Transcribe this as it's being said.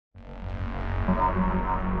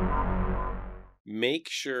Make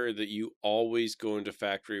sure that you always go into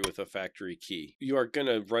factory with a factory key. You are going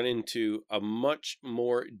to run into a much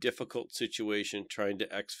more difficult situation trying to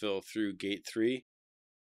exfil through gate 3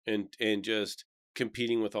 and just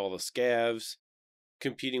competing with all the scavs,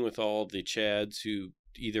 competing with all the chads who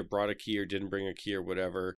either brought a key or didn't bring a key or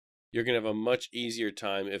whatever. You're going to have a much easier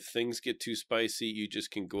time. If things get too spicy, you just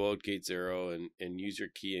can go out gate 0 and use your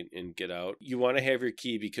key and get out. You want to have your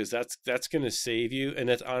key because that's going to save you. And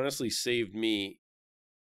that's honestly saved me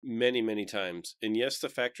many, many times. And yes, the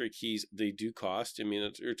factory keys, they do cost. I mean,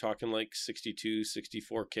 you're talking like 62,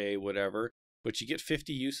 64K, whatever. But you get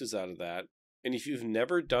 50 uses out of that. And if you've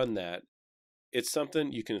never done that, it's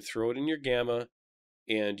something you can throw it in your gamma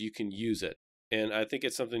and you can use it. And I think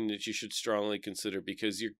it's something that you should strongly consider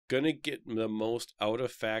because you're going to get the most out of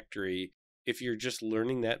factory if you're just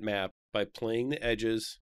learning that map by playing the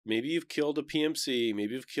edges. Maybe you've killed a PMC,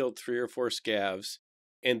 maybe you've killed 3 or 4 scavs,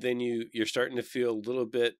 and then you're starting to feel a little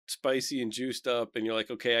bit spicy and juiced up, and you're like,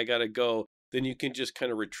 okay, I got to go. Then you can just kind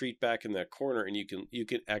of retreat back in that corner and you can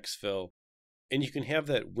exfil, and you can have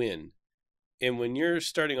that win. And when you're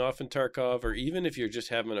starting off in Tarkov, or even if you're just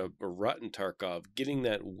having a rut in Tarkov, getting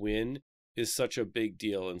that win is such a big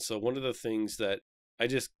deal. And so one of the things that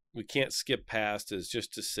we can't skip past is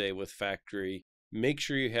just to say with factory, make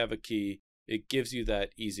sure you have a key. It gives you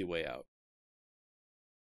that easy way out.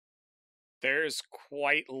 There's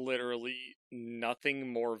quite literally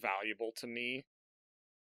nothing more valuable to me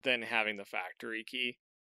than having the factory key.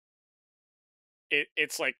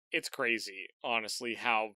 It's crazy, honestly,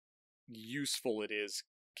 how useful it is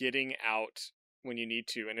getting out when you need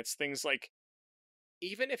to. And it's things like,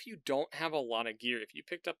 even if you don't have a lot of gear, if you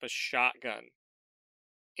picked up a shotgun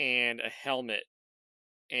and a helmet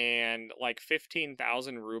and like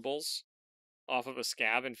 15,000 rubles off of a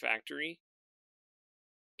scav in factory,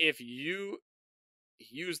 if you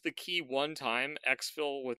use the key one time,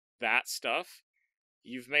 exfil with that stuff,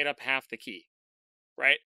 you've made up half the key,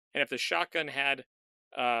 right? And if the shotgun had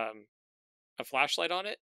a flashlight on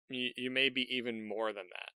it, you may be even more than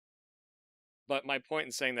that. But my point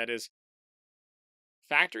in saying that is,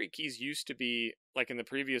 factory keys used to be, like in the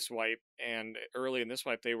previous wipe and early in this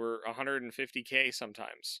wipe, they were 150k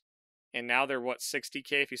sometimes. And now they're,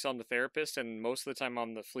 60k if you sell them to therapists, and most of the time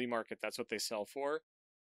on the flea market, that's what they sell for.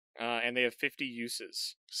 And they have 50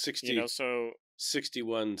 uses. 60, so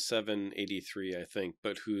 61,783, I think.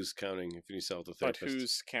 But who's counting if you sell to therapists? But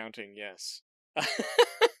who's counting, yes.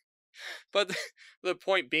 But the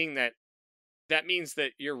point being that means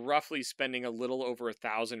that you're roughly spending a little over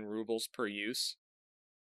 1,000 rubles per use,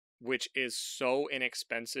 which is so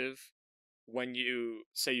inexpensive. When you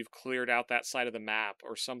say you've cleared out that side of the map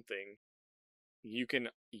or something, you can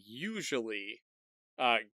usually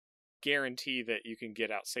guarantee that you can get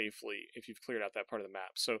out safely if you've cleared out that part of the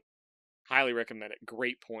map. So highly recommend it.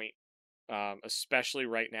 Great point, especially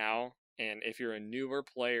right now. And if you're a newer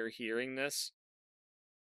player hearing this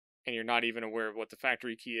and you're not even aware of what the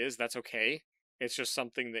factory key is, that's okay. It's just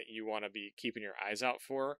something that you want to be keeping your eyes out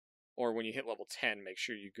for. Or when you hit level 10, make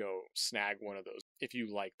sure you go snag one of those if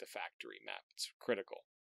you like the factory map. It's critical.